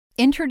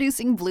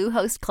Introducing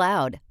Bluehost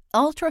Cloud,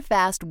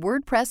 ultra-fast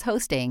WordPress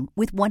hosting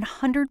with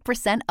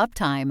 100%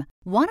 uptime.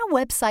 Want a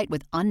website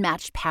with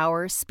unmatched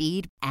power,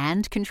 speed,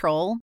 and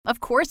control? Of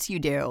course you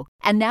do.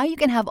 And now you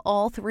can have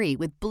all three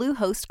with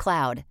Bluehost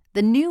Cloud,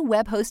 the new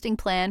web hosting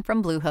plan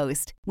from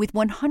Bluehost. With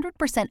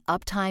 100%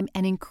 uptime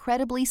and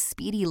incredibly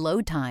speedy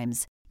load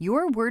times,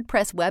 your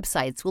WordPress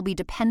websites will be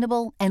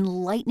dependable and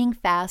lightning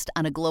fast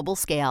on a global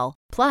scale.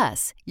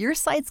 Plus, your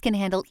sites can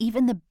handle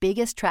even the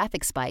biggest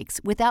traffic spikes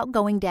without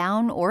going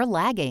down or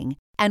lagging.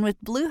 And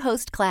with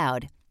Bluehost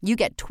Cloud, you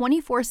get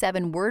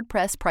 24/7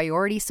 WordPress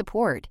priority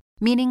support,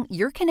 meaning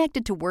you're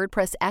connected to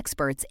WordPress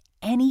experts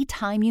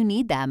anytime you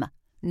need them.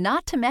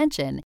 Not to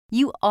mention,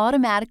 you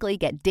automatically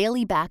get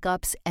daily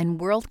backups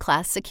and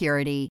world-class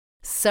security.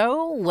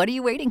 So, what are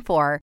you waiting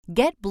for?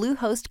 Get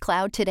Bluehost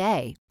Cloud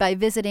today by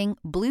visiting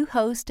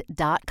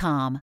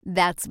Bluehost.com.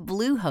 That's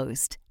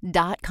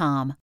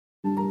Bluehost.com.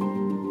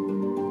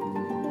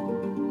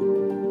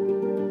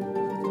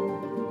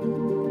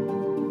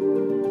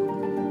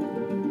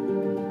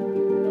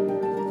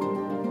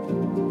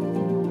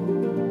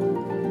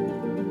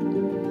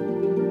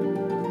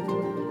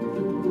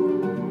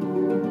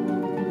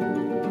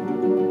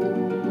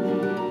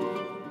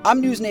 I'm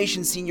News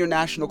Nation senior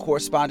national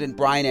correspondent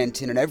Bryan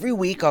Kohberger, and every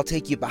week I'll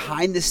take you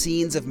behind the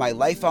scenes of my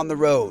life on the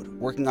road,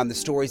 working on the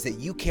stories that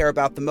you care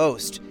about the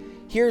most.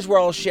 Here's where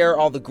I'll share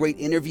all the great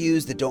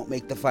interviews that don't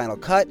make the final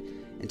cut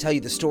and tell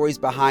you the stories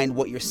behind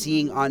what you're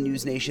seeing on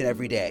News Nation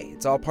every day.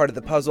 It's all part of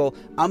the puzzle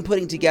I'm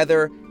putting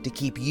together to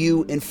keep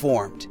you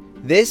informed.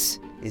 This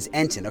is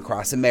Enton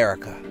Across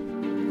America.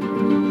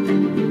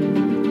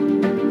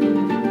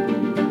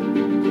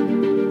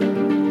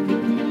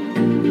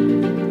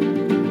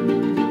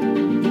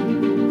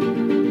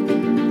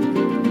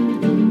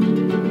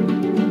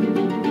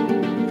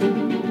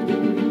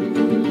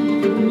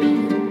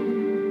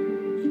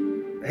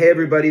 Hey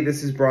everybody,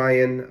 this is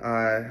Bryan.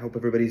 I hope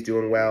everybody's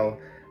doing well.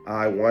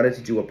 I wanted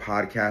to do a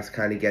podcast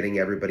kind of getting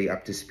everybody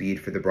up to speed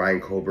for the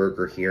Bryan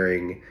Kohberger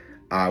hearing,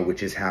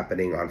 which is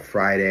happening on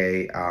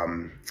Friday.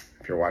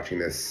 If you're watching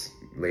this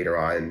later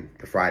on,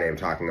 the Friday I'm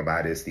talking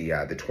about is the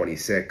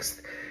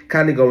 26th.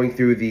 Kind of going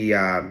through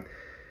the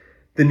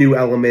new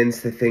elements,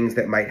 the things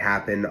that might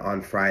happen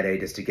on Friday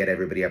just to get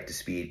everybody up to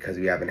speed because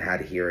we haven't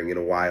had a hearing in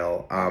a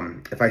while.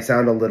 If I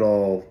sound a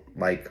little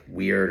like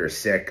weird or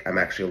sick, I'm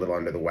actually a little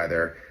under the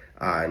weather.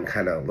 And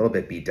kind of a little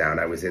bit beat down.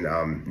 I was in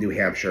New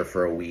Hampshire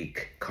for a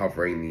week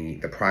covering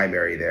the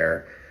primary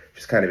there, which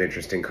is kind of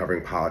interesting,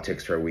 covering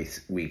politics for a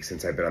week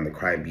since I've been on the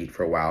crime beat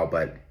for a while.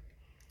 But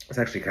it's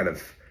actually kind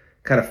of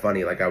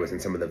funny. Like I was in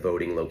some of the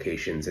voting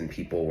locations and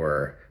people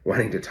were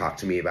wanting to talk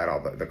to me about all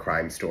the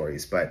crime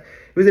stories. But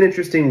it was an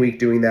interesting week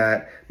doing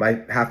that.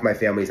 Half my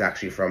family is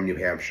actually from New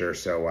Hampshire,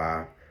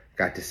 so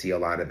got to see a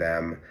lot of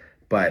them,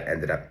 but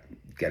ended up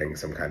getting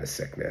some kind of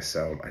sickness.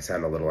 So I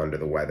sound a little under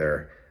the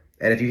weather.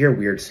 And if you hear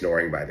weird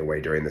snoring, by the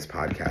way, during this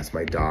podcast,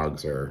 my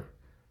dogs are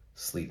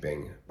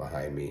sleeping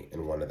behind me,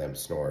 and one of them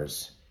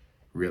snores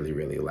really,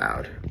 really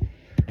loud.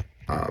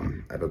 I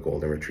have a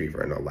golden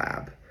retriever and a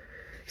lab.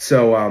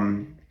 So,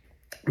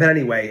 but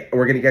anyway,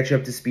 we're going to get you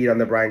up to speed on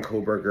the Bryan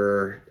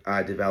Kohberger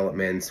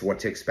developments, what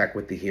to expect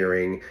with the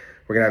hearing.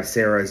 We're going to have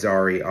Sarah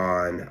Azari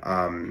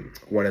on,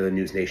 one of the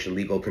News Nation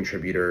legal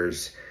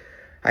contributors.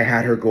 I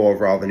had her go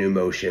over all the new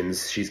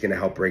motions. She's going to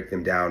help break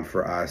them down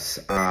for us.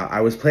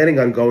 I was planning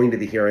on going to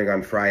the hearing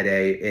on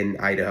Friday in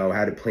Idaho. I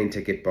had a plane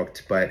ticket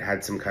booked, but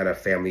had some kind of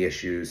family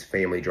issues,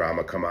 family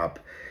drama come up.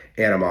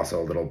 And I'm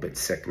also a little bit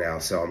sick now,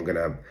 so I'm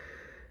going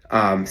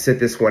to sit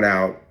this one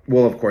out.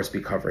 We'll, of course,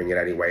 be covering it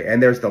anyway. And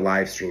there's the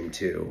live stream,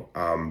 too,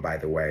 by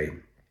the way,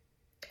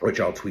 which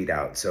I'll tweet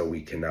out so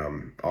we can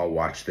all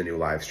watch the new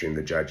live stream.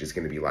 The judge is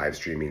going to be live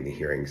streaming the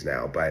hearings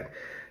now,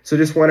 So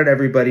just wanted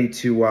everybody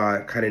to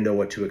kind of know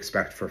what to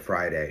expect for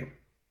Friday.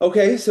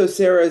 Okay, so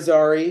Sarah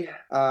Azari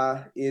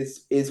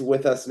is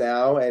with us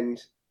now, and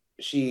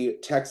she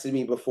texted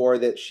me before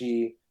that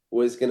she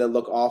was going to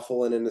look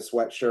awful and in a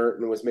sweatshirt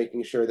and was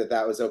making sure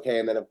that was okay.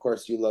 And then, of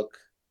course, you look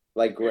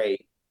like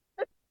great.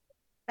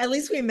 At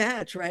least we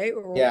match, right?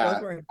 Yeah,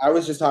 I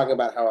was just talking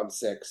about how I'm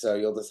sick, so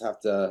you'll just have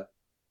to...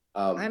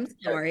 I'm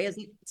sorry.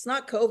 It's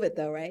not COVID,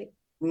 though, right?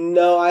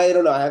 No, I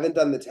don't know. I haven't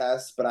done the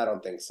test, but I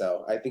don't think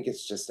so. I think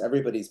it's just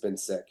everybody's been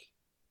sick.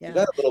 Yeah. You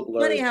got a little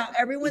blurry. Funny how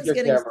everyone's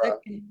getting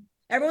sick.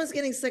 Everyone's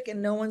getting sick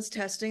and no one's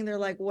testing. They're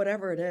like,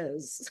 whatever it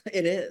is,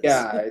 it is.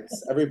 Yeah,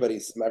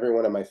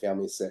 everyone in my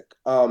family's sick.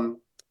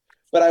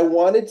 But I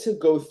wanted to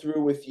go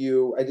through with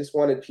you. I just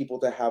wanted people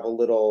to have a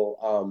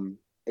little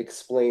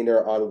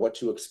explainer on what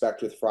to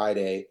expect with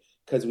Friday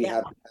because we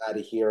haven't had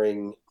a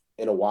hearing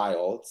in a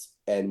while,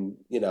 and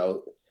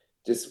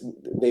just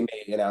they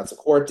may announce a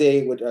court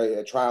date,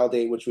 a trial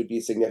date, which would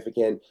be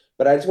significant.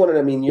 But I just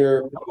wanted,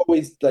 you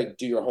always like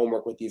do your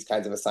homework with these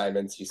kinds of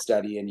assignments. You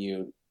study and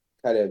you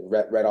kind of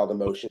read all the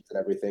motions and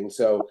everything.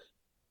 So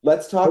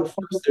let's talk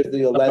first. There's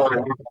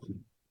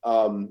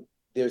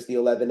the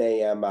 11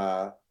 a.m.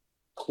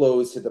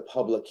 Close to the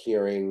public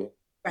hearing.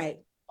 Right.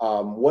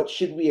 What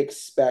should we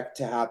expect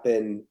to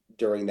happen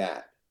during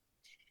that?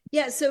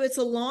 Yeah, so it's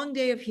a long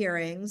day of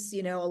hearings,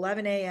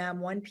 11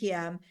 a.m., 1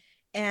 p.m.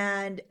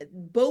 And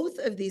both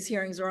of these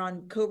hearings are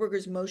on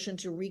Kohberger's motion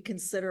to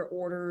reconsider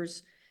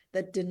orders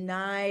that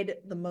denied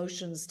the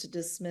motions to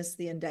dismiss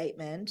the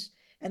indictment.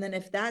 And then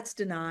if that's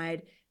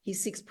denied, he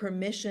seeks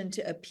permission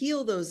to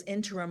appeal those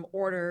interim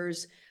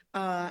orders.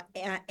 And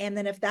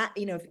then if that,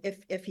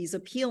 if he's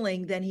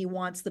appealing, then he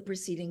wants the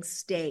proceedings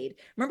stayed.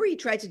 Remember, he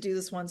tried to do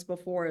this once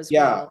before as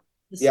well.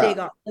 The stay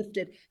got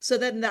lifted. So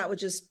then that would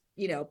just,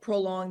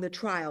 prolong the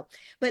trial.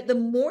 But the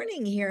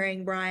morning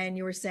hearing, Bryan,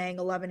 you were saying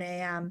 11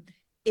 a.m.,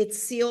 it's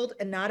sealed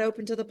and not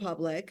open to the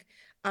public.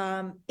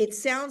 It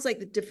sounds like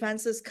the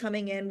defense is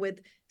coming in with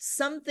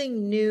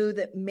something new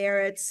that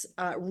merits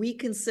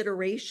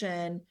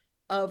reconsideration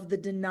of the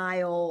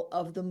denial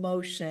of the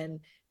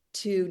motion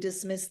to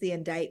dismiss the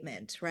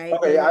indictment, right?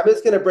 Okay, I'm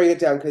just gonna bring it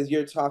down because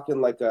you're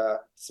talking like a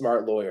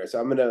smart lawyer.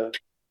 So I'm gonna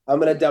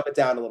dumb it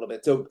down a little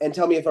bit. So, and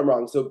tell me if I'm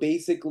wrong. So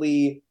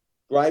basically,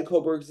 Bryan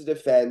Kohberger's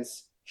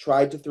defense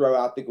tried to throw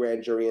out the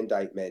grand jury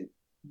indictment,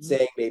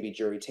 saying maybe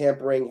jury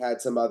tampering, had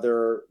some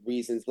other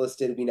reasons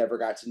listed. We never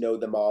got to know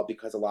them all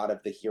because a lot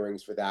of the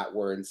hearings for that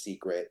were in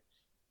secret.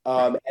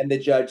 And the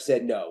judge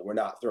said, no, we're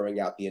not throwing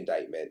out the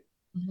indictment.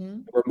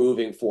 We're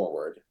moving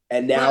forward.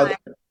 And now,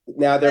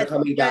 they're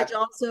coming back.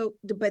 Also,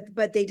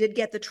 but they did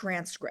get the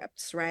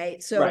transcripts,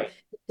 right? So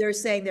they're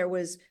saying there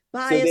was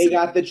bias. So they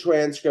got the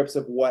transcripts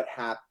of what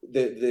happened,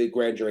 the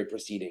grand jury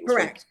proceedings.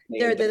 Correct.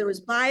 There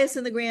was bias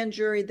in the grand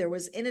jury. There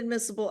was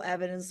inadmissible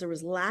evidence. There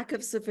was lack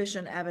of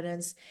sufficient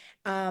evidence.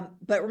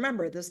 But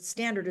remember, the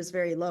standard is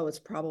very low. It's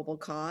probable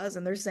cause.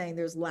 And they're saying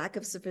there's lack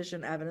of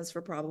sufficient evidence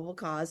for probable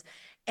cause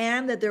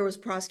and that there was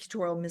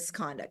prosecutorial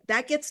misconduct.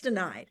 That gets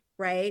denied,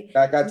 right?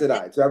 That got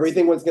denied. So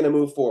everything was going to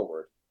move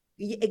forward.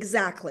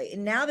 Exactly.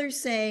 And now they're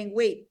saying,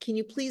 wait, can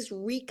you please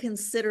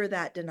reconsider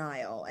that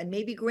denial and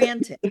maybe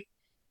grant it?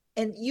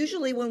 And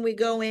usually when we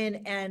go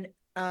in and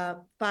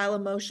file a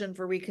motion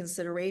for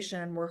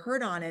reconsideration and we're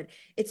heard on it,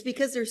 it's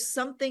because there's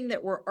something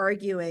that we're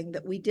arguing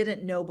that we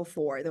didn't know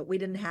before, that we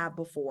didn't have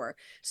before.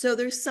 So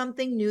there's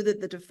something new that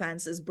the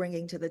defense is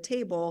bringing to the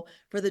table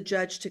for the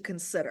judge to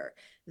consider.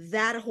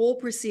 That whole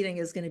proceeding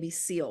is going to be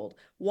sealed.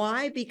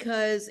 Why?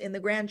 Because in the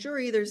grand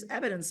jury, there's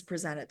evidence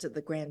presented to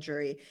the grand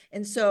jury.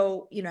 And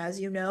so, as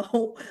you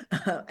know,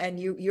 and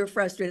you're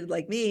frustrated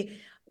like me,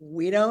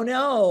 we don't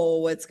know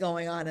what's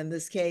going on in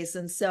this case.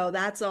 And so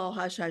that's all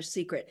hush hush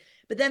secret.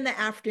 But then the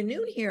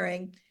afternoon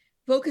hearing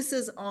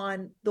focuses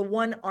on the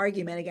one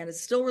argument. Again,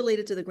 it's still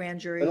related to the grand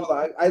jury.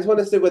 I just want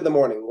to stick with the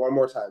morning one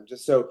more time.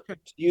 Just so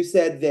you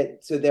said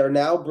that, so they're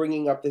now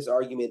bringing up this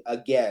argument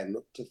again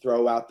to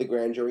throw out the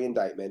grand jury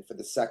indictment for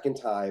the second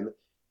time.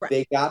 Right.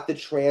 They got the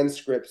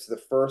transcripts the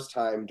first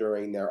time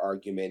during their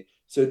argument.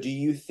 So do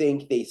you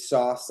think they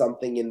saw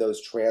something in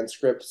those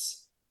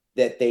transcripts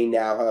that they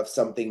now have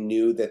something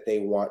new that they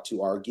want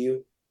to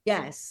argue?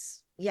 Yes.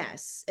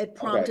 It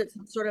prompted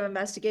some sort of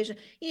investigation.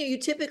 You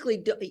typically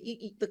do,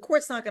 the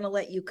court's not going to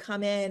let you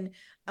come in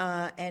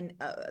and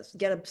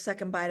get a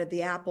second bite of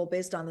the apple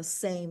based on the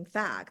same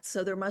facts.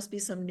 So there must be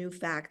some new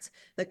facts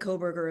that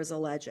Kohberger is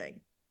alleging.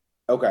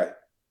 Okay.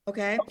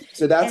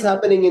 So that's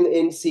happening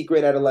in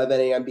secret at 11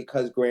 a.m.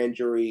 because grand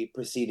jury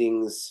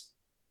proceedings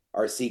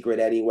are secret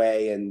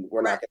anyway, and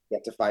we're not going to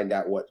get to find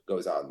out what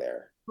goes on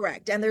there.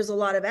 Correct. And there's a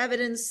lot of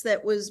evidence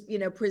that was,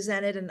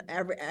 presented, and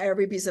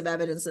every piece of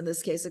evidence in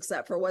this case,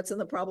 except for what's in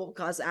the probable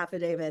cause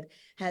affidavit,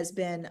 has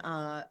been,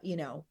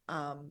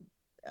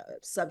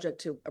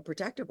 subject to a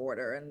protective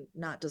order and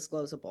not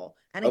disclosable.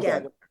 And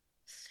again,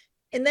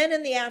 and then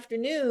in the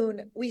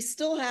afternoon, we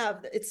still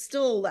have, it's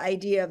still the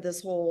idea of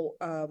this whole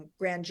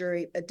grand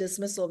jury, a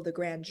dismissal of the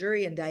grand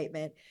jury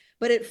indictment,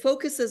 but it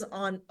focuses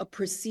on a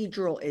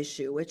procedural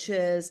issue, which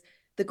is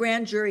the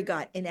grand jury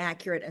got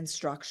inaccurate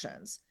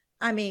instructions.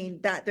 I mean,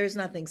 that there's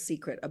nothing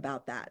secret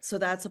about that. So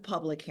that's a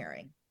public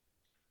hearing.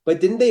 But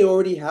didn't they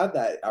already have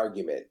that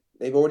argument?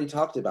 They've already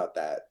talked about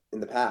that in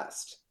the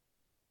past.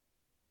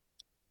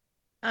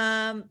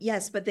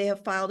 Yes, but they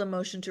have filed a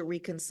motion to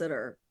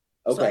reconsider.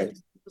 Okay.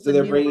 So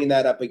they're bringing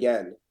that up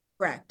again.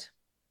 Correct.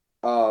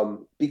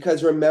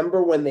 Because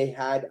remember when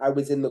I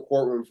was in the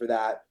courtroom for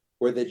that,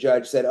 where the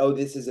judge said, oh,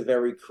 this is a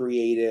very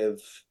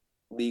creative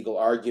legal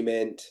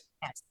argument.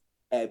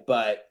 Yes.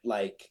 But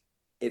like,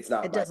 it's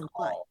not. It doesn't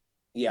apply.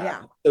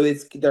 Yeah. So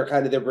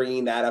they're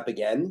bringing that up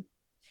again.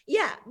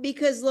 Yeah,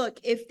 because look,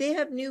 if they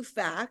have new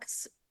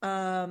facts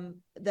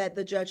that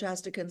the judge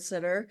has to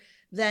consider,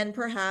 then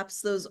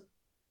perhaps those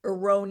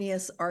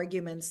erroneous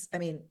arguments,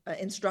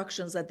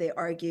 instructions that they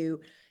argue,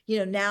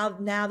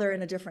 now they're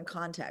in a different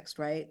context,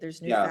 right?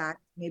 There's new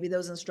facts. Maybe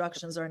those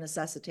instructions are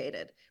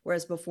necessitated,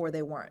 whereas before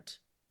they weren't.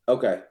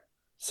 Okay.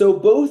 So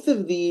both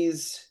of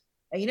these.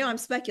 I'm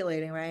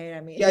speculating, right?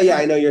 Yeah,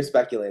 I know you're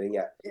speculating,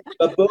 yeah.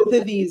 But both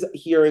of these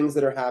hearings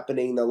that are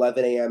happening, the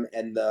 11 a.m.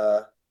 and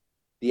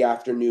the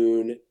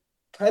afternoon,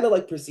 kind of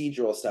like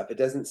procedural stuff. It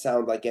doesn't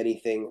sound like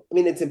anything.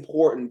 It's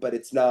important, but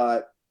it's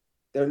not.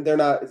 They're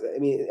not.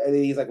 Are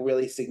these like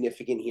really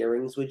significant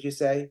hearings? Would you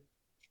say?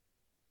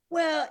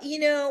 Well,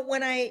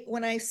 when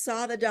I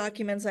saw the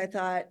documents, I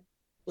thought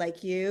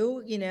like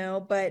you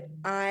know, but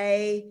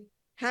I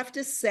have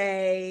to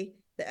say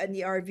that,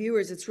 and our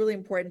viewers, it's really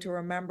important to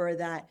remember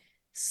that,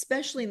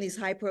 especially in these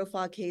high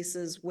profile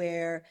cases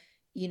where,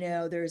 you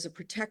know, there's a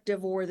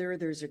protective order,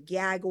 there's a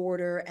gag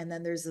order, and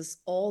then there's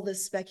all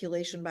this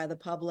speculation by the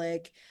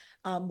public.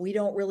 We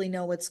don't really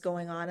know what's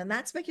going on. And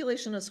that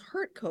speculation has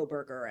hurt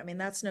Kohberger. I mean,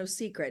 that's no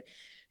secret.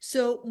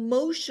 So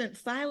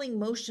filing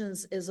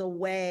motions is a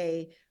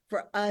way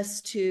for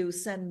us to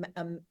send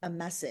a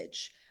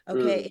message.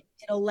 Okay. It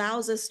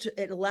allows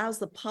it allows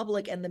the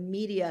public and the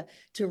media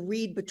to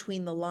read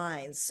between the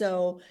lines.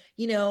 So,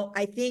 you know,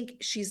 I think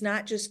she's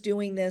not just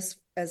doing this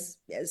as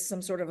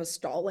some sort of a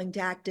stalling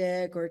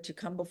tactic or to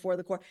come before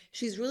the court.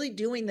 She's really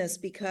doing this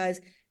because,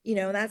 you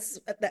know, that's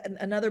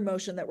another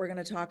motion that we're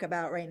going to talk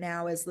about right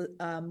now is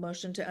the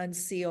motion to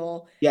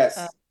unseal.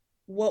 Yes.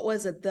 What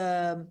was it?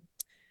 It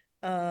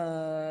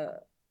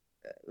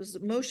was a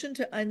motion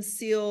to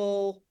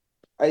unseal.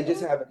 I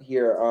just have it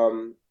here.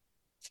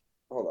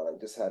 Hold on, I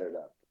just had it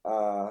up.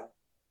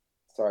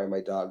 Sorry, my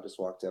dog just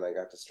walked in. I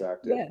got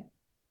distracted. Yeah.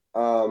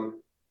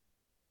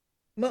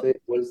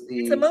 It was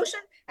It's a motion.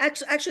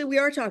 Actually, we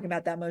are talking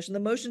about that motion. The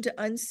motion to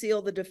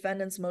unseal the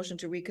defendant's motion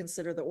to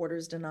reconsider the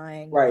orders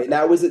denying. Right. And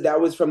that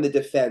was from the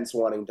defense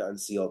wanting to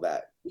unseal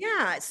that.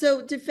 Yeah.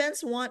 So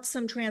defense wants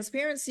some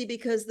transparency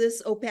because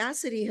this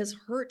opacity has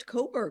hurt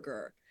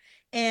Kohberger.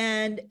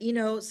 And, you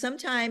know,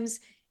 sometimes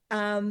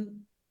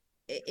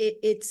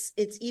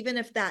it's even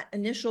if that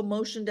initial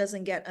motion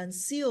doesn't get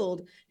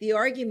unsealed, the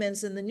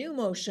arguments in the new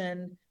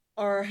motion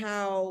are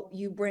how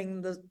you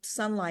bring the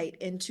sunlight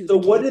into. So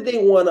what do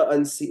they want to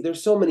unseal?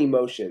 There's so many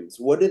motions.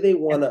 What do they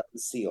want to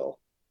unseal?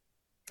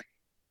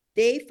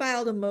 They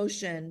filed a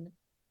motion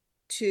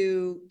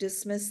to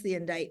dismiss the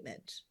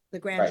indictment, the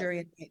grand jury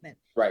indictment.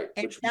 Right.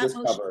 And which that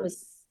motion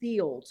was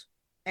sealed,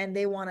 and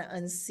they want to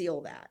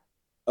unseal that.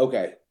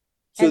 Okay.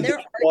 So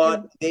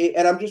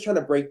and I'm just trying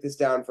to break this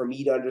down for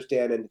me to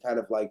understand, and kind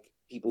of like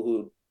people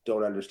who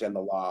don't understand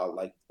the law,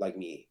 like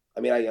me.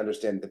 I mean, I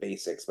understand the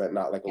basics, but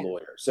not like a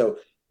lawyer. So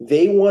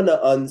they want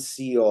to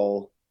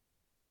unseal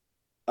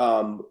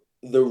the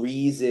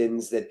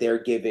reasons that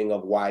they're giving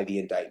of why the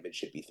indictment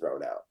should be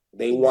thrown out.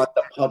 They want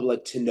the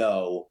public to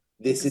know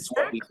this is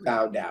what we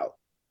found out.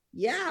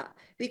 Yeah,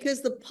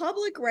 because the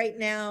public right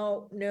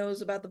now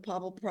knows about the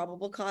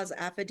probable cause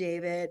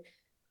affidavit,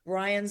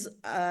 Bryan's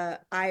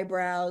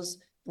eyebrows,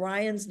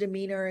 Bryan's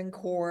demeanor in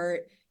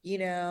court. You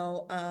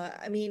know,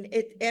 I mean,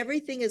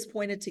 everything is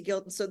pointed to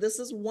guilt. And so this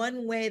is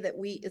one way that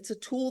it's a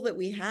tool that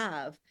we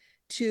have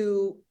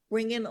to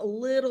bring in a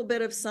little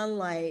bit of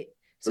sunlight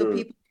so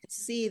people can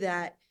see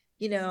that,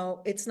 you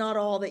know, it's not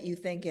all that you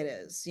think it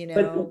is, you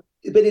know.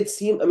 But it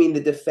seemed, I mean, the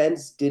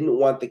defense didn't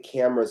want the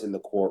cameras in the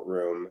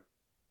courtroom,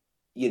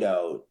 you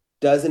know,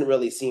 doesn't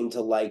really seem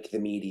to like the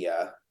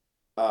media.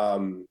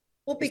 Well,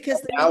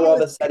 because now all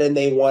of a sudden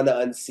they want to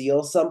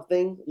unseal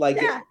something. Like,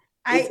 yeah,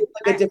 it's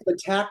like a different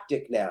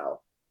tactic now.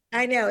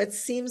 I know it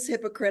seems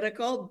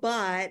hypocritical,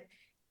 but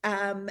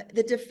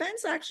the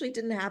defense actually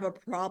didn't have a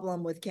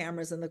problem with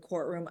cameras in the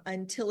courtroom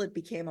until it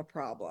became a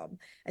problem.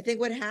 I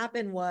think what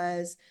happened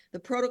was the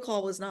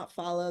protocol was not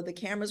followed. The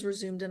cameras were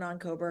zoomed in on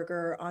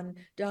Kohberger, on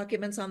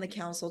documents on the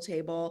counsel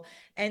table.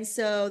 And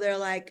so they're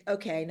like,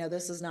 okay, no,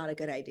 this is not a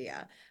good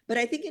idea. But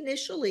I think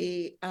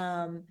initially,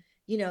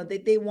 you know,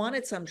 they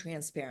wanted some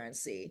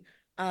transparency.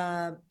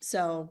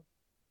 So,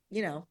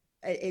 you know,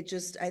 I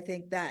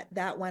think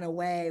that went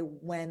away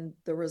when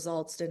the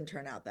results didn't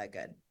turn out that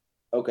good.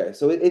 Okay,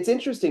 so it's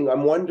interesting.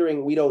 I'm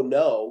wondering, we don't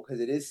know because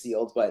it is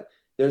sealed, but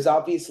there's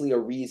obviously a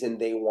reason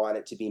they want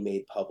it to be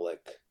made public.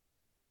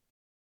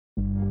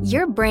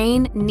 Your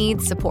brain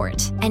needs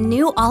support, and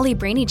new Ollie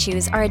Brainy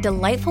Chews are a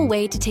delightful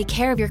way to take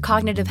care of your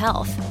cognitive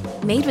health.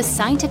 Made with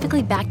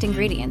scientifically backed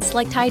ingredients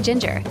like Thai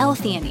ginger,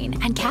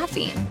 L-theanine, and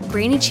caffeine,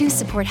 Brainy Chews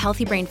support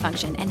healthy brain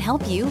function and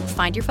help you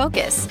find your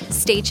focus,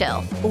 stay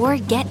chill, or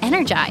get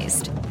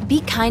energized.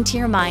 Be kind to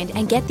your mind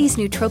and get these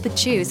nootropic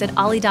chews at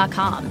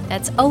ollie.com.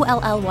 That's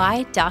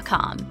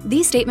OLLY.com.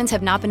 These statements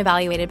have not been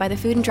evaluated by the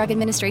Food and Drug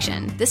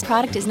Administration. This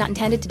product is not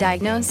intended to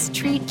diagnose,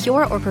 treat,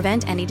 cure, or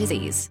prevent any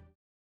disease.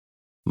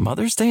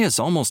 Mother's Day is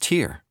almost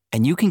here,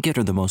 and you can get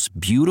her the most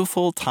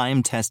beautiful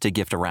time-tested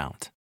gift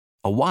around.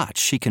 A watch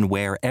she can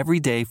wear every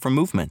day from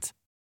Movement.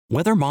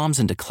 Whether mom's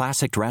into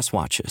classic dress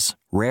watches,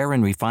 rare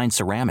and refined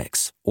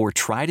ceramics, or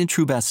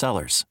tried-and-true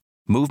bestsellers,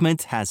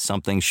 Movement has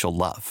something she'll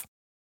love.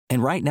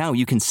 And right now,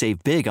 you can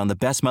save big on the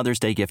best Mother's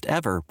Day gift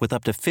ever with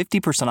up to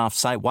 50% off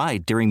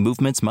site-wide during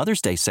Movement's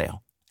Mother's Day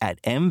sale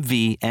at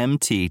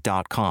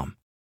MVMT.com.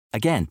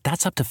 Again,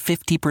 that's up to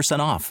 50%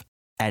 off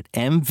at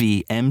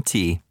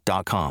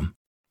MVMT.com.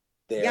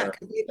 Yeah,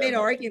 they've made an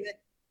argument.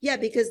 Yeah,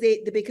 because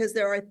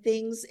there are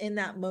things in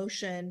that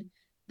motion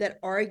that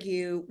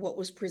argue what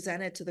was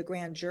presented to the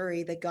grand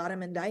jury that got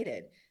him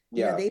indicted.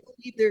 Yeah, you know, they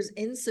believe there's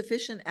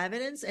insufficient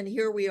evidence, and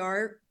here we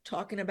are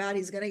talking about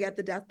he's going to get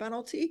the death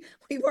penalty.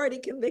 We've already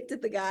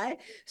convicted the guy.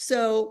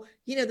 So,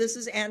 you know, this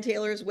is Ann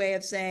Taylor's way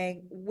of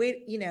saying,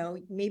 wait, you know,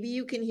 maybe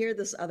you can hear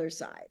this other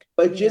side.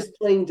 But just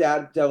playing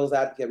devil's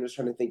advocate, I'm just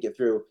trying to think it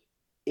through.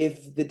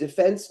 if the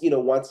defense,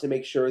 wants to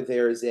make sure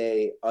there's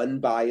a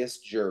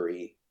unbiased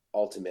jury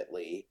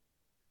ultimately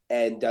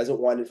and doesn't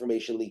want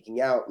information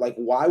leaking out, like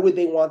why would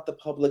they want the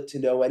public to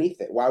know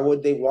anything? Why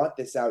would they want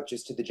this out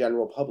just to the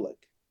general public?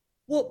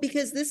 Well,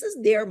 because this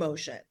is their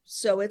motion.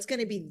 So it's going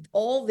to be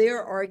all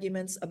their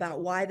arguments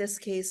about why this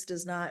case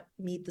does not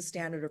meet the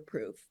standard of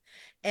proof.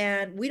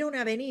 And we don't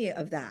have any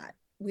of that.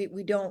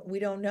 We don't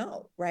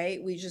know, right?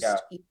 Yeah.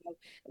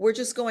 We're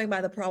just going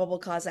by the probable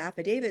cause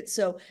affidavit.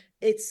 So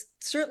it's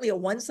certainly a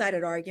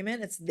one-sided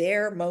argument. It's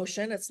their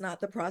motion. It's not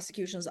the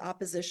prosecution's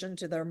opposition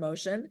to their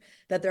motion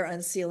that they're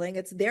unsealing.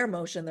 It's their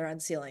motion they're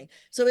unsealing.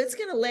 So it's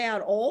going to lay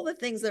out all the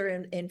things that are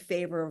in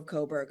favor of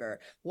Kohberger,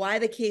 why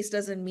the case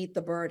doesn't meet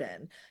the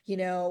burden,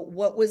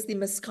 what was the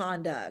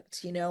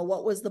misconduct,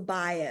 what was the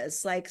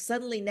bias? Like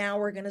suddenly now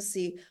we're going to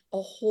see a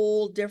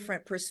whole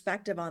different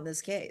perspective on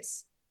this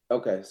case.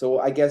 Okay, so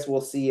I guess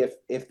we'll see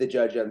if the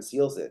judge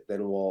unseals it,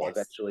 then we'll Yes.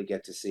 eventually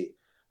get to see.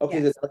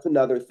 Okay, Yes. so that's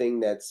another thing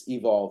that's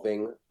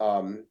evolving.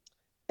 And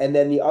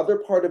then the other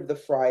part of the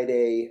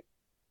Friday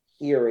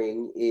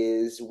hearing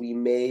is we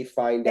may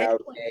find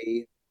out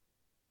Scheduling.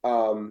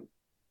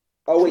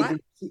 oh wait,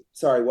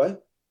 Tri-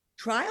 what?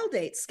 Trial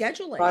date,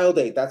 scheduling. Trial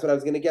date, that's what I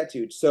was going to get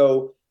to.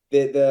 So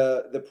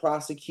the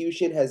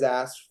prosecution has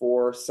asked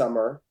for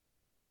summer,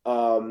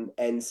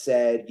 and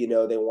said,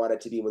 they want it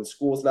to be when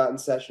school's not in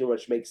session,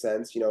 which makes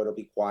sense. It'll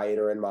be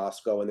quieter in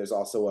Moscow, and there's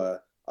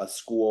also a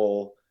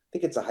school, I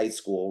think it's a high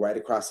school right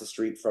across the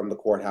street from the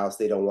courthouse.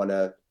 They don't want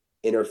to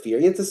interfere.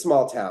 It's a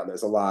small town.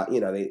 There's a lot,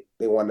 they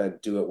want to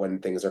do it when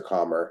things are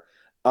calmer.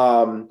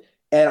 And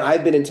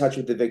I've been in touch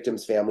with the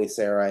victim's family,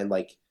 Sarah, and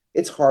like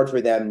it's hard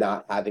for them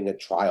not having a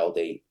trial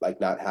date,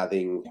 like not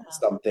having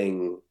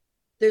something.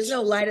 There's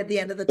no light at the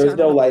end of the There's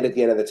no tunnel. light at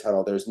the end of the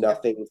tunnel. There's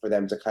nothing for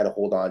them to kind of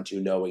hold on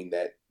to, knowing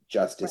that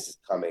justice is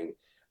coming.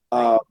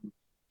 Right.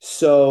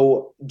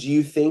 So do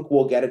you think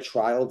we'll get a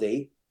trial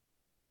date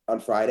on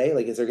Friday?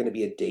 Like, is there going to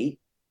be a date?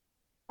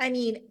 I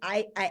mean,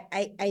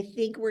 I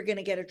think we're going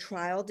to get a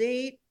trial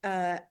date.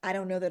 I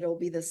don't know that it'll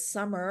be this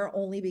summer,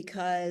 only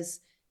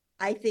because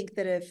I think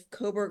that if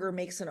Kohberger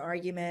makes an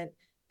argument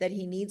that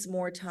he needs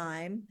more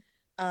time,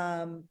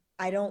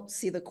 I don't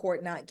see the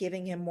court not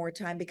giving him more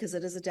time because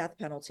it is a death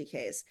penalty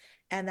case.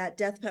 And that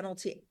death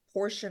penalty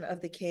portion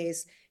of the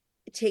case,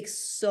 it takes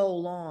so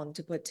long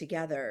to put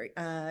together,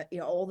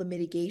 all the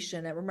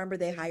mitigation. And remember,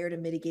 they hired a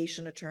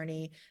mitigation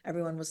attorney.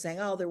 Everyone was saying,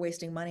 oh, they're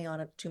wasting money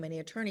on too many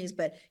attorneys,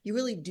 but you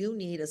really do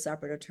need a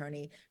separate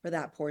attorney for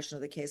that portion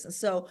of the case. And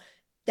so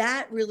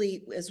that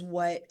really is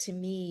what, to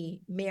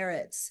me,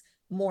 merits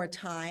more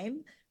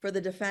time for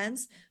the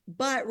defense.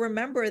 But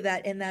remember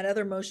that in that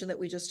other motion that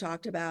we just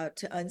talked about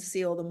to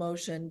unseal the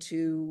motion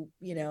to,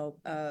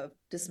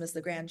 dismiss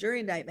the grand jury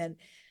indictment,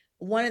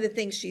 one of the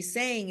things she's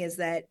saying is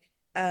that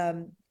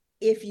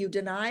if you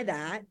deny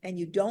that and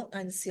you don't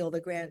unseal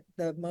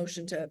the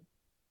motion to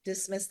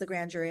dismiss the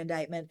grand jury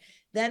indictment,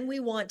 then we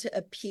want to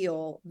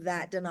appeal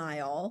that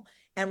denial.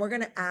 And we're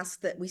going to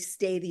ask that we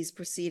stay these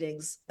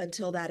proceedings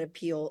until that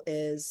appeal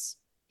is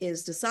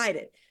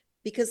decided.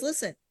 Because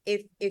listen,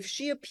 if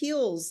she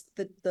appeals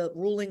the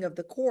ruling of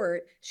the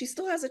court, she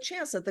still has a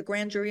chance that the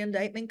grand jury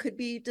indictment could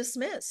be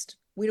dismissed.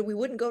 We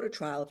wouldn't go to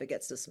trial if it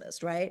gets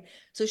dismissed, right?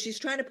 So she's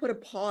trying to put a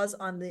pause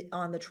on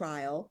the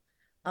trial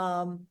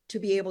to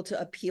be able to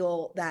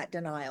appeal that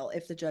denial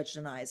if the judge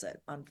denies it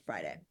on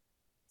Friday.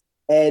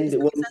 And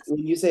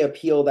when you say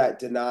appeal that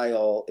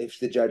denial, if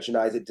the judge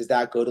denies it, does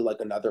that go to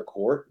like another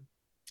court?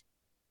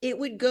 It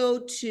would go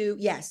to,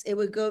 yes, it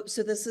would go.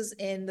 So this is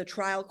in the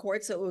trial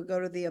court. So it would go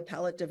to the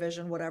appellate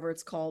division, whatever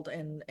it's called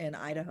in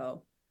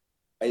Idaho.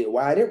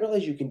 Wow, I didn't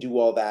realize you can do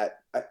all that.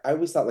 I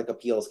always thought like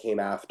appeals came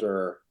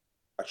after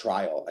a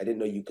trial. I didn't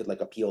know you could like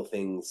appeal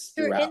things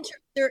throughout.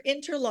 They're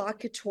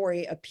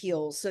interlocutory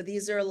appeals. So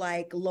these are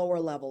like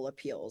lower level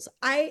appeals.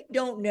 I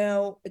don't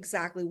know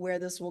exactly where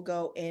this will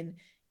go in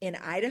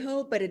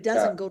Idaho, but it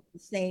doesn't go to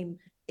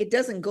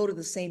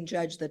the same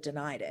judge that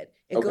denied it.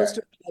 It goes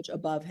to a judge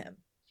above him.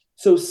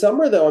 So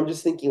summer though, I'm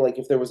just thinking like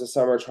if there was a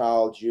summer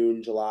trial,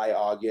 June, July,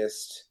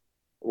 August,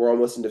 we're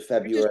almost into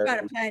February. You're just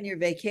trying to plan your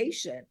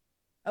vacation.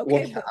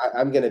 Okay. Well,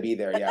 I'm gonna be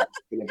there. Yeah, it's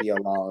gonna be a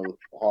long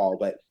haul,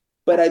 but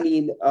I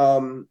mean,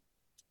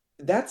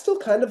 that's still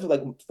kind of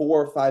like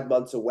 4 or 5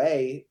 months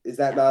away. Is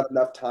that not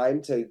enough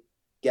time to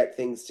get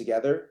things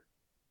together?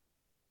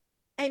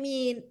 I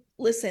mean,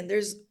 listen,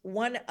 there's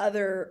one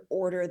other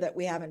order that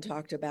we haven't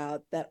talked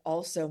about that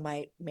also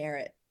might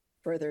merit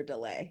further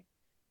delay,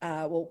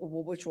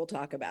 which we'll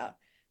talk about.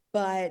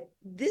 But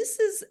this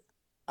is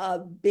a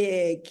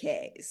big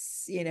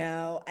case,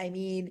 I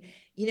mean,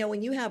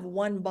 when you have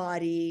one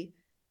body,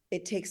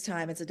 it takes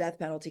time. It's a death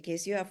penalty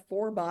case. You have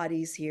 4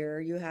 bodies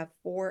here. You have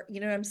 4, you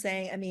know what I'm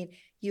saying? I mean,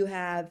 you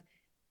have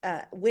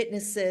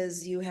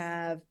witnesses, you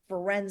have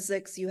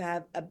forensics, you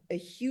have a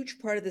huge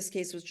part of this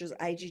case, which is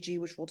IGG,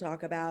 which we'll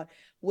talk about,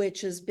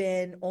 which has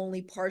been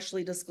only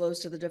partially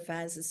disclosed to the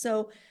defense. And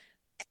so,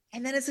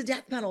 and then it's a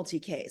death penalty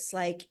case.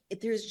 Like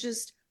there's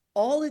just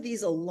all of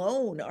these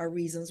alone are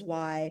reasons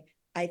why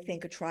I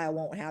think a trial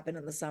won't happen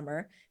in the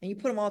summer. And you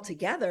put them all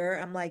together,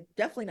 I'm like,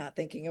 definitely not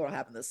thinking it will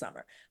happen this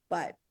summer.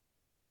 But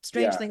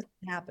strange Yeah, things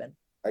happen.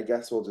 I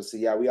guess we'll just see.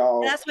 Yeah, we And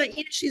all. that's what,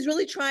 she's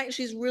really trying,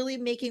 she's really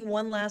making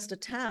one last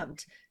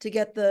attempt to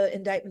get the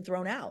indictment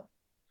thrown out.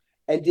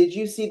 And did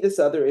you see this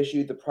other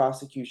issue? The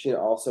prosecution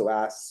also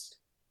asked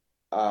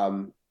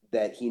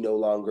that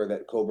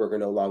Kohberger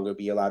no longer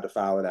be allowed to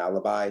file an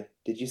alibi.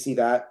 Did you see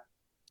that?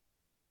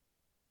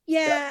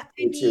 Yeah, I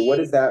Me too. What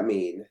mean, does that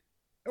mean?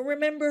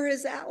 remember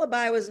his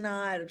alibi was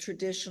not a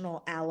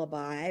traditional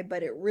alibi,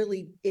 but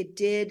it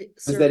did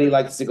Is that serve he the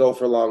likes to go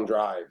for long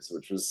drives,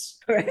 which was,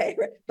 right,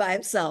 by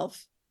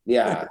himself.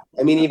 yeah.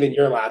 I mean, even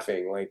you're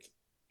laughing, like,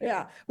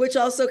 Yeah, which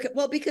also,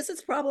 well, because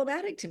it's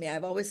problematic to me.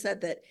 I've always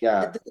said that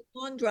yeah, the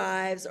long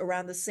drives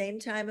around the same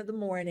time of the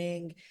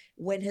morning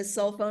when his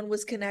cell phone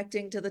was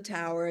connecting to the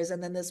towers,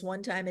 and then this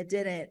one time it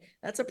didn't,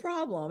 that's a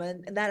problem.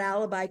 And that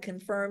alibi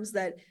confirms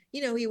that,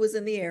 he was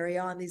in the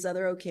area on these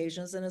other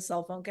occasions and his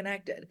cell phone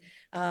connected.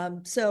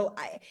 So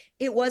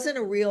it wasn't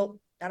a real,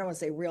 I don't want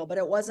to say real, but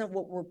it wasn't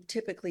what we're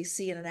typically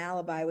see in an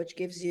alibi, which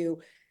gives you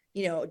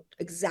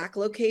exact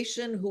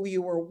location, who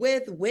you were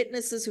with,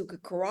 witnesses who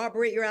could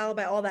corroborate your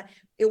alibi, all that.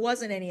 It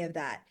wasn't any of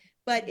that,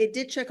 but it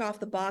did check off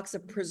the box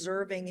of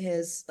preserving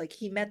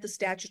he met the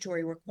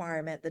statutory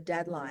requirement, the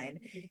deadline.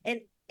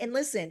 And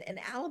listen, an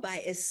alibi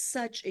is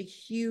such a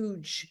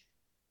huge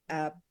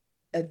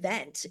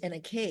event in a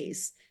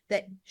case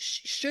that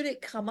should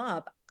it come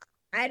up,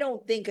 I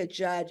don't think a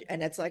judge,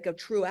 and it's like a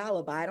true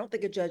alibi, I don't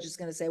think a judge is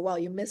going to say, well,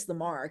 you missed the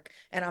mark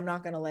and I'm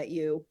not going to let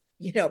you,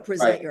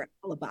 present right. your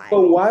alibi.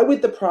 But why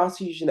would the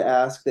prosecution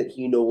ask that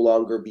he no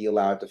longer be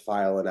allowed to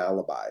file an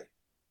alibi?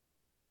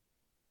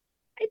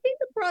 I think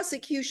the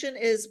prosecution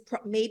is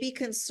maybe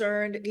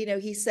concerned,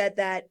 he said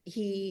that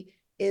he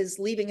is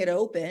leaving it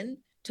open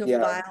to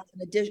Yeah, file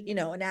an addition,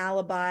 an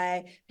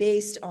alibi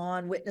based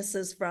on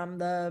witnesses from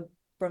the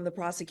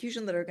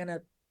prosecution that are going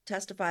to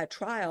testify at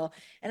trial.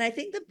 And I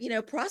think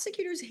that,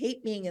 prosecutors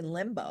hate being in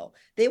limbo.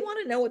 They want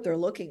to know what they're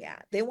looking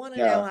at. They want to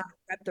know yeah, how to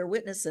prep their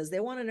witnesses. They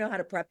want to know how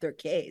to prep their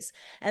case.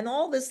 And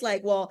all this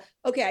well,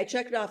 okay, I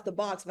checked it off the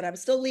box, but I'm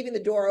still leaving the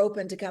door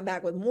open to come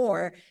back with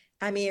more.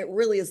 I mean, it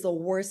really is the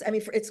worst. I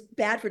mean, it's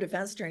bad for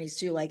defense attorneys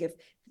too. Like if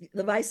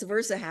the vice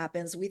versa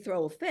happens, we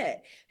throw a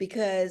fit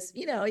because,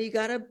 you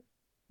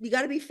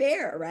gotta be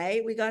fair,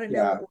 right? We gotta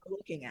know yeah, what we're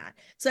looking at.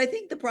 So I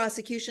think the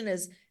prosecution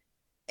is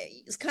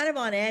kind of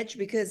on edge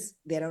because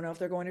they don't know if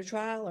they're going to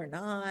trial or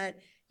not.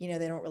 They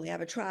don't really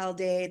have a trial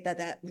date.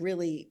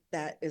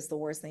 That is the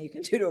worst thing you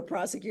can do to a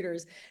prosecutor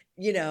is,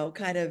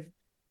 kind of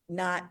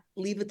not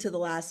leave it to the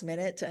last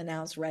minute to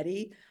announce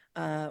ready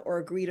or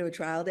agree to a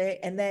trial date.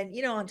 And then,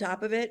 on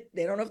top of it,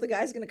 they don't know if the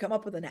guy's going to come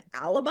up with an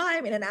alibi.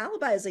 I mean, an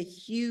alibi is a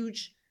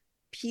huge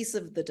piece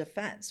of the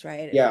defense,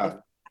 right? If yeah. you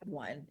have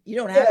one, you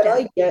don't Yeah, have and to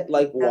I get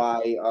like have,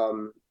 why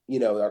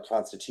our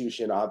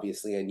Constitution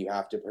obviously, and you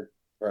have to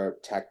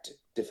protect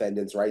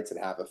defendants' rights and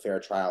have a fair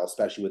trial,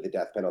 especially with the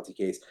death penalty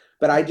case.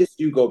 But I just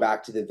do go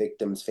back to the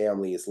victims'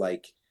 families,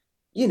 like,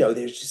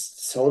 there's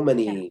just so yeah,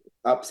 many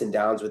ups and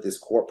downs with this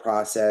court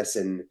process,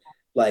 and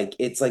like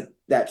it's like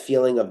that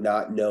feeling of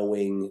not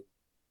knowing.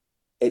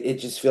 It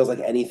just feels like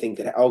anything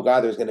could. Oh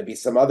God, there's going to be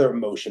some other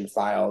motion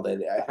filed,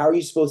 and how are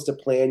you supposed to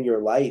plan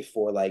your life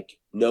or like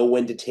know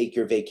when to take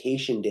your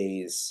vacation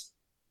days,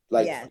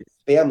 like yeah,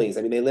 families?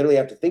 I mean, they literally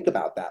have to think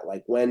about that.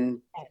 Like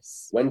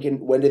yes. when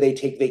do they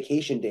take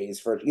vacation days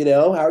for?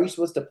 How are you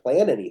supposed to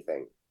plan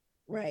anything?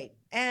 Right.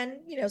 And,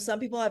 some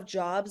people have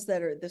jobs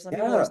there's some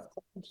people are Yeah,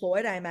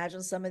 self-employed. I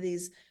imagine some of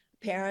these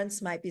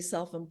parents might be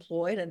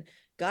self-employed. And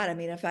God, I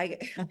mean, if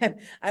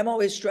I'm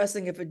always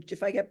stressing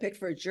if I get picked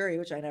for a jury,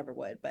 which I never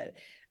would, but,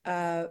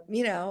 how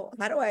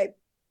do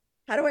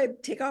I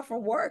take off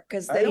from work?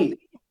 Because they don't, I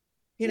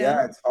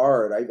yeah, it's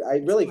hard. it's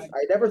hard.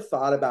 I never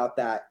thought about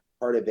that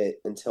part of it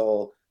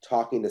until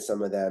talking to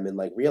some of them and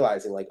like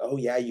realizing like, oh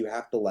yeah, you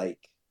have to like,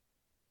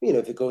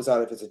 if it goes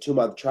on, if it's a 2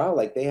 month trial,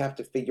 like they have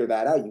to figure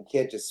that out. You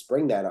can't just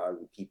spring that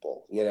on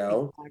people.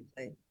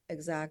 Exactly.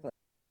 Exactly.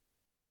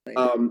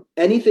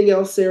 Anything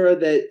else, Sarah,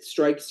 that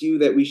strikes you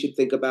that we should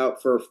think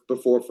about for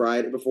before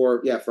Friday,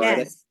 Friday?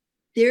 Yes.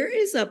 There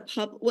is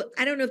well,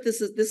 I don't know if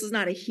this is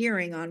not a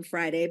hearing on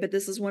Friday, but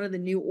this is one of the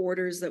new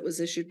orders that was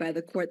issued by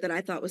the court that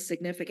I thought was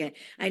significant.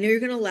 I know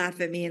you're going to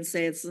laugh at me and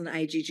say it's an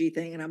IGG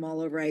thing and I'm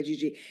all over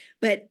IGG,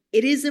 but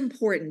it is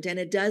important and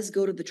it does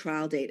go to the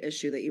trial date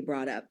issue that you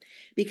brought up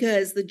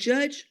because the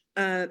judge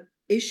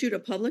issued a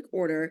public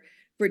order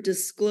for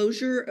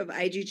disclosure of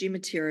IGG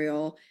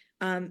material.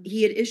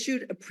 He had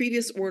issued a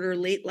previous order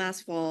late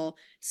last fall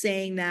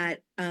saying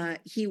that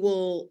he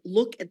will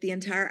look at the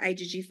entire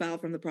IGG file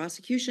from the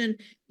prosecution,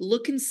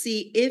 look and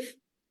see if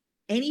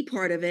any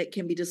part of it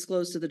can be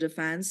disclosed to the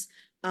defense,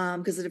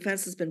 because the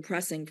defense has been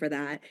pressing for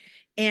that.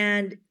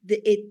 And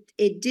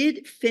it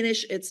did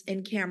finish its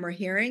in-camera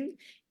hearing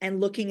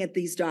and looking at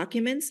these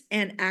documents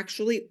and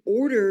actually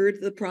ordered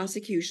the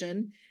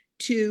prosecution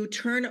to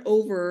turn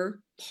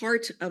over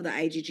part of the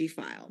IGG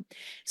file.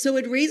 So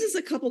it raises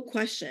a couple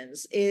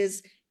questions.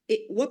 Is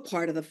what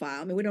part of the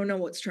file? I mean, we don't know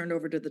what's turned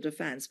over to the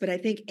defense, but I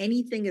think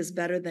anything is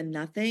better than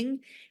nothing.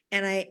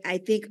 And I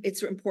think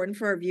it's important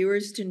for our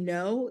viewers to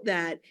know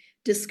that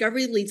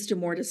discovery leads to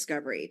more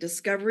discovery.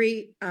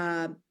 Discovery,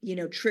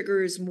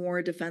 triggers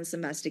more defense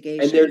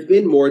investigation. And there's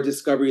been more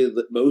discovery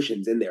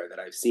motions in there that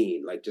I've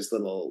seen, like just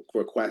little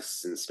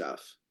requests and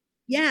stuff.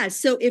 Yeah.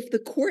 So if the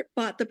court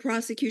bought the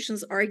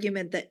prosecution's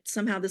argument that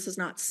somehow this is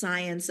not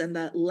science and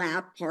the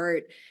lab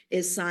part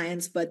is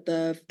science, but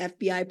the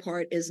FBI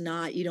part is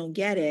not, you don't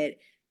get it.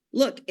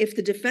 Look, if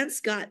the defense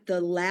got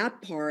the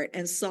lab part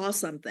and saw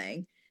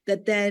something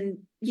that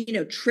then,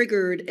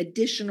 triggered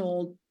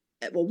additional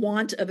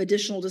want of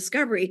additional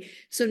discovery.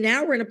 So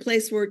now we're in a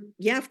place where,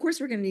 yeah, of course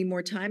we're going to need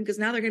more time because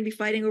now they're going to be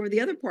fighting over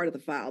the other part of the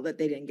file that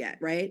they didn't get,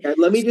 right? And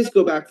let me just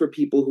go back for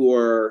people who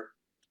are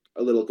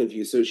a little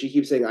confused. So she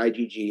keeps saying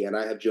IgG, and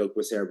I have joked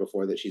with Sarah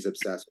before that she's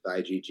obsessed with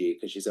IgG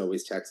because she's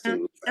always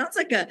texting. Sounds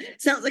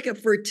like a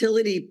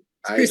fertility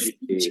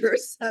procedure or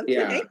something.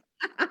 Yeah.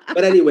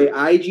 But anyway,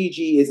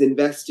 IgG is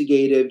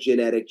investigative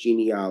genetic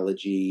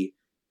genealogy.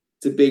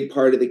 It's a big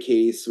part of the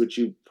case, which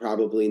you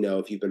probably know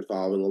if you've been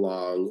following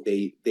along.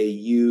 They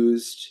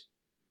used,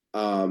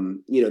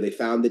 they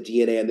found the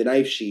DNA in the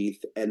knife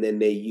sheath, and then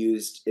they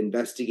used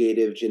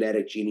investigative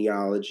genetic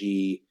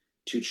genealogy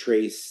to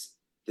trace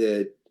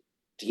the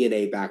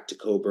DNA back to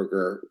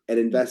Kohberger.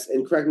 And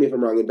correct me if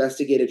I'm wrong,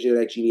 investigative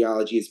genetic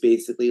genealogy is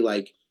basically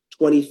like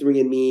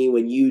 23andMe.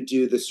 When you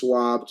do the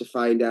swab to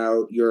find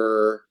out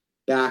your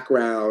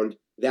background,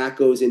 that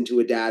goes into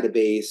a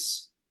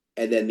database.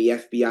 And then the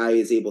FBI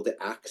is able to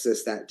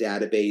access that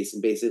database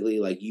and basically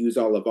like use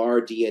all of our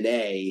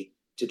DNA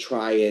to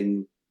try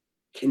and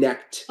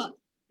connect.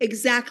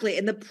 Exactly.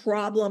 And the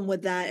problem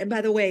with that, and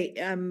by the way,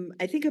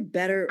 I think a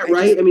better...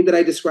 Right? Did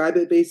I describe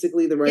it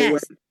basically the right way?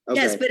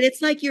 Okay. Yes, but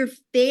it's like your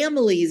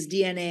family's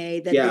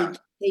DNA that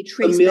they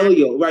trace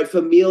familial, back. Right?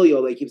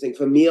 Familial. They keep saying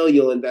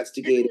familial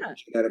investigative.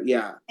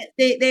 Yeah.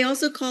 They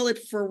also call it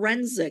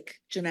forensic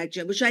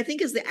genetic, which I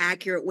think is the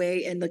accurate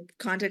way in the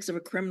context of a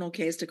criminal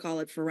case to call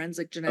it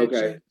forensic genetic.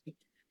 Okay.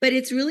 But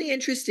it's really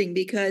interesting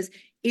because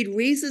it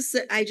raises,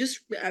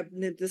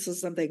 this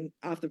is something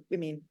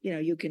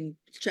you can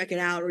check it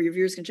out or your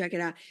viewers can check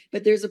it out.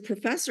 But there's a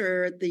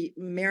professor at the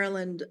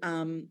Maryland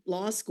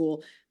Law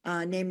School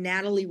named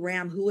Natalie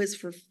Ram, who has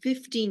for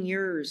 15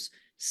 years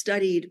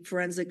studied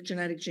forensic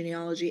genetic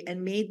genealogy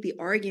and made the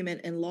argument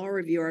in law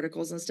review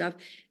articles and stuff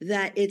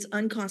that it's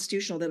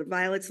unconstitutional, that it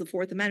violates the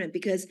Fourth Amendment.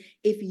 Because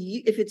if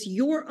it's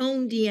your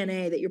own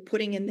DNA that you're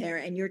putting in there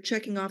and you're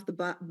checking off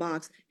the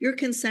box, you're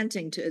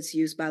consenting to its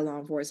use by law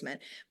enforcement.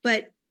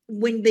 But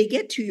when they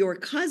get to your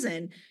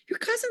cousin's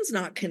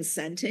not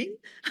consenting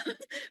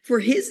for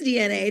his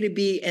DNA to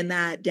be in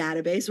that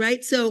database,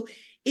 right? So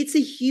it's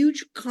a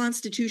huge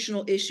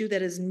constitutional issue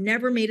that has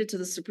never made it to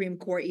the Supreme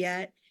Court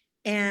yet.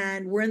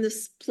 And we're in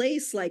this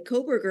place like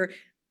Kohberger.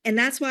 And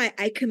that's why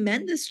I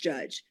commend this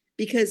judge,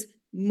 because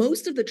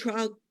most of the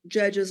trial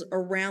judges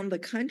around the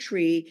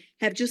country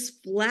have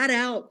just flat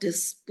out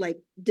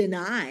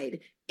denied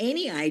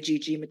any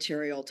IgG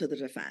material to the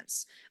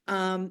defense.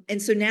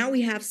 And so now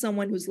we have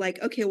someone who's like,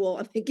 okay, well,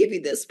 I'm going to give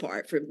you this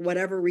part for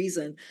whatever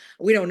reason.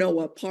 We don't know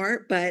what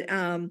part, but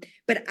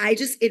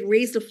it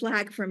raised a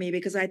flag for me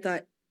because I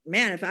thought,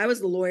 man, if I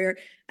was the lawyer,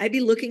 I'd be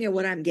looking at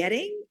what I'm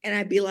getting and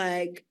I'd be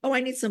like, oh,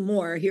 I need some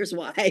more. Here's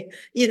why, And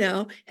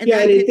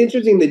it's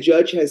interesting. The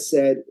judge has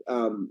said,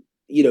 and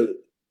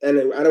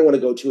I don't want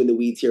to go too in the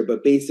weeds here,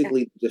 but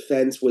basically the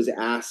defense was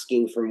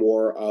asking for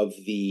more of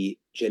the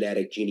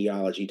genetic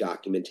genealogy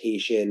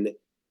documentation.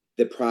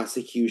 The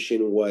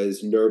prosecution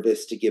was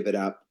nervous to give it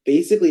up,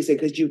 basically saying,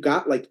 because you've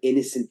got like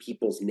innocent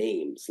people's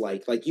names,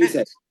 like you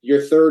said,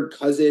 your third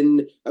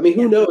cousin.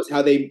 Who knows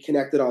how they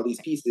connected all these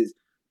pieces.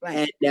 Right.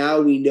 And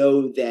now we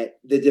know that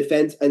the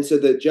defense, and so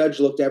the judge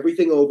looked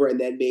everything over and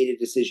then made a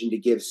decision to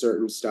give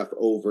certain stuff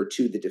over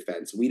to the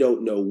defense. We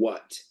don't know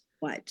what.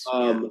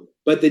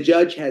 But the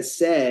judge has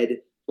said,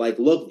 like,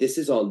 look, this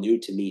is all new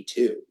to me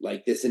too.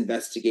 Like this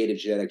investigative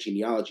genetic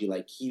genealogy,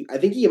 I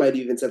think he might have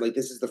even said, like,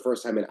 this is the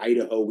first time in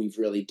Idaho we've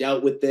really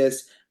dealt with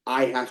this.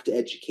 I have to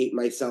educate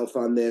myself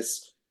on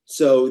this.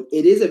 So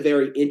it is a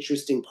very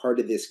interesting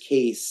part of this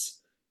case,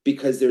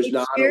 because there's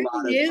not a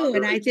lot of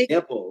other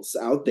examples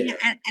out there.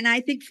 Yeah, and I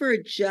think for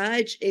a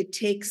judge, it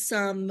takes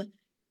some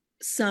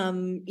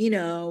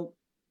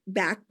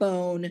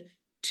backbone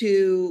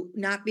to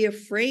not be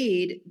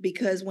afraid,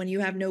 because when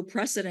you have no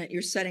precedent,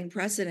 you're setting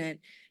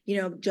precedent.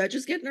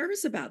 Judges get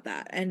nervous about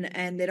that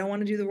and they don't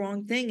want to do the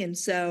wrong thing. And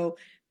so,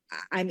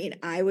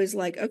 I was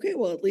like, okay,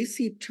 well, at least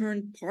he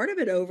turned part of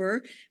it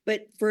over.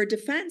 But for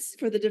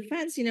the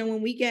defense,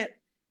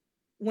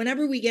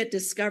 whenever we get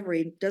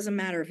discovery, doesn't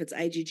matter if it's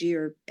IgG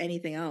or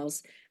anything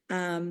else,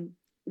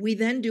 we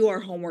then do our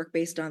homework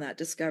based on that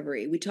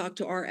discovery. We talk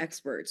to our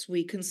experts,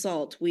 we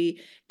consult,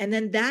 and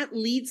then that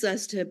leads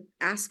us to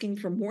asking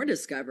for more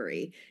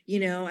discovery,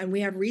 and we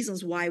have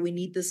reasons why we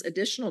need this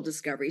additional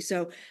discovery.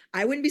 So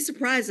I wouldn't be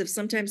surprised if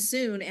sometime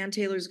soon Ann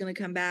Taylor is going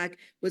to come back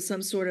with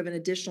some sort of an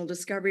additional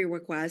discovery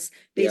request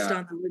based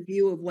on the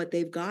review of what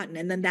they've gotten.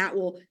 And then that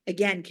will,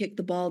 again, kick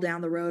the ball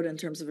down the road in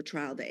terms of a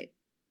trial date.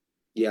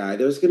 Yeah,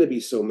 there's going to be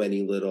so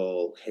many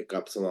little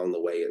hiccups along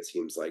the way, it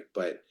seems like.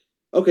 But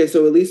okay,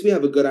 so at least we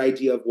have a good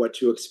idea of what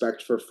to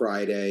expect for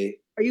Friday.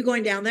 Are you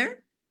going down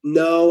there?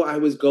 No, I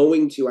was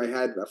going to. I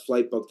had a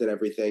flight booked and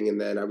everything.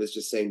 And then I was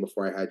just saying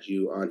before I had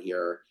you on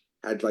here,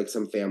 had like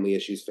some family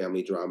issues,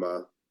 family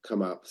drama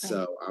come up.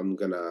 So I'm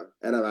going to,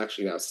 and I'm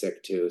actually now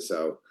sick too.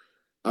 So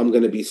I'm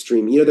going to be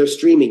streaming. They're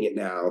streaming it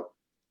now.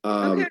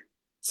 Okay.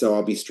 So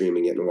I'll be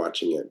streaming it and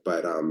watching it.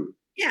 But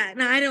yeah,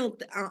 no, I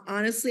don't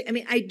honestly. I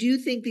mean, I do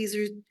think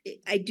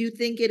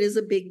it is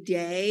a big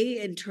day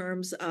in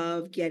terms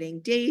of getting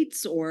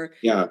dates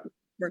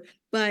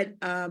but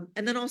and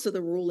then also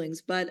the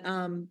rulings, but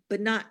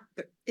not.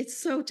 It's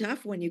so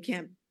tough when you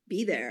can't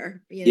be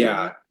there.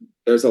 Yeah,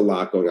 there's a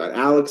lot going on.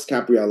 Alex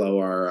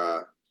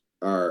Capriello,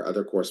 our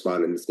other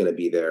correspondent, is going to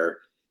be there.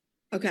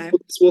 Okay,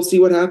 we'll see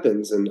what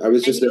happens. And I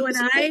was just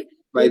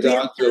my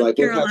dogs are like,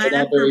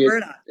 Carolina for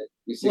Murdoch.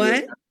 You see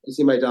what? You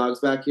see my dogs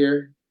back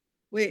here?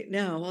 Wait,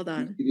 no, hold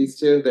on. These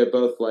two, they're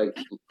both like,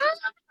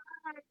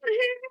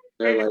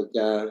 they're like,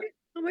 oh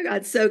my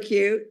God, so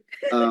cute.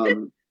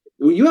 Well,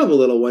 you have a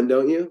little one,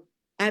 don't you?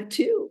 I have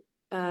two.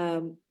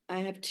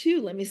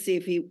 Let me see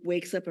if he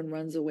wakes up and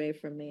runs away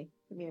from me.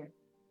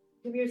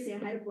 Come here, say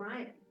hi to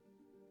Bryan.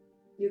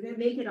 You're going to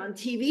make it on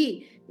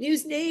TV.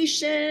 News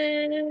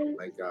Nation. Oh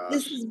my gosh.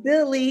 This is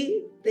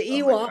Billy, the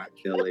Ewok. My God,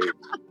 Billy.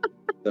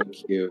 So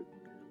cute.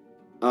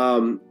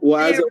 Well,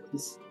 as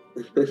always,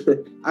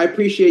 I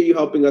appreciate you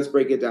helping us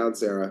break it down,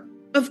 Sarah.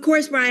 Of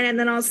course, Bryan, and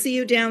then I'll see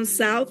you down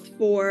south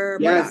for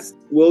Yes,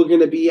 we're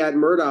going to be at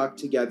Murdoch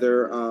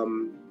together.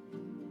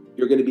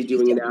 You're going to be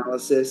doing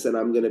analysis, and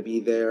I'm going to be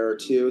there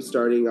too,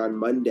 starting on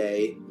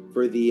Monday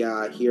for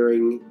the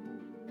hearing.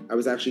 I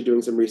was actually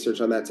doing some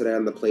research on that today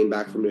on the plane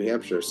back from New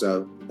Hampshire.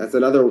 So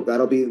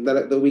that'll be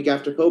the week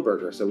after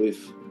Kohberger. So we're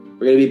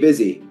going to be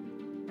busy.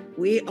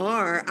 We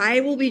are.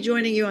 I will be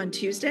joining you on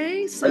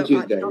Tuesday. So on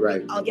Tuesday,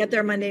 right. I'll get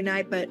there Monday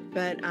night, but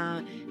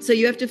so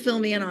you have to fill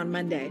me in on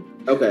Monday.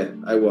 Okay,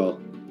 I will.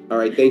 All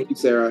right. Thank you,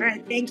 Sarah. All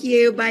right. Thank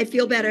you. Bye.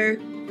 Feel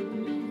better.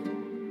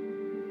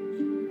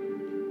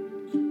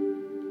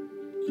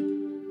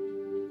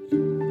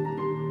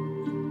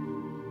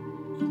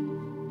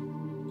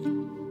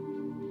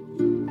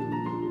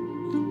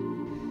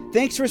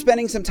 Thanks for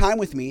spending some time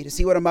with me. To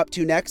see what I'm up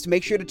to next,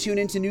 make sure to tune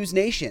into News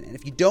Nation. And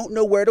if you don't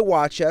know where to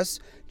watch us,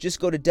 just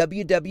go to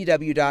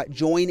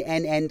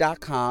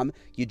www.joinnn.com.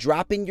 You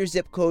drop in your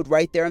zip code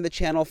right there in the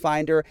channel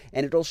finder,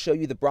 and it'll show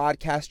you the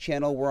broadcast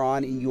channel we're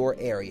on in your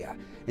area.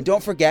 And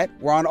don't forget,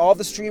 we're on all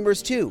the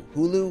streamers too: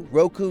 Hulu,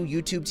 Roku,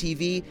 YouTube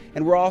TV,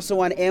 and we're also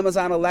on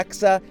Amazon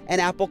Alexa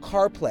and Apple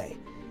CarPlay.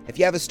 If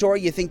you have a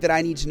story you think that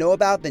I need to know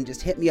about, then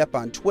just hit me up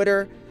on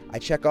Twitter. I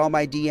check all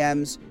my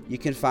DMs. You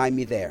can find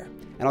me there.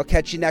 And I'll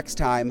catch you next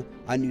time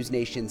on News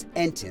Nation's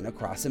Enton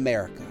Across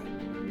America.